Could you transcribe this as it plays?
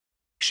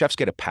chefs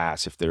get a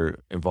pass if they're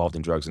involved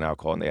in drugs and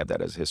alcohol and they have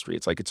that as history.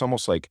 It's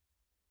almost like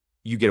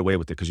you get away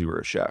with it because you were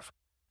a chef.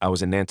 I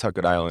was in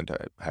Nantucket Island.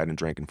 I hadn't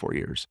drank in 4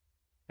 years.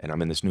 And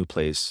I'm in this new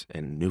place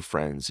and new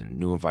friends and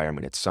new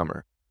environment. It's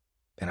summer.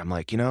 And I'm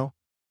like, can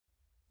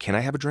I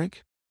have a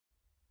drink?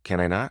 Can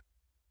I not?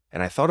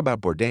 And I thought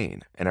about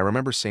Bourdain. And I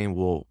remember saying,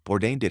 well,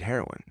 Bourdain did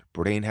heroin.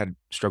 Bourdain had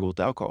struggled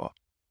with alcohol.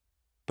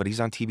 But he's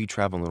on TV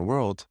traveling the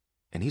world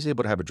and he's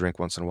able to have a drink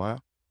once in a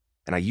while.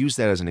 And I use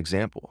that as an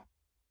example.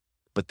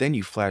 But then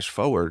you flash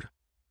forward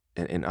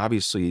and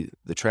obviously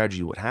the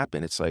tragedy would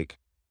happen. It's like,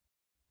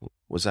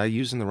 was I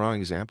using the wrong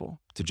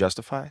example to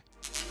justify?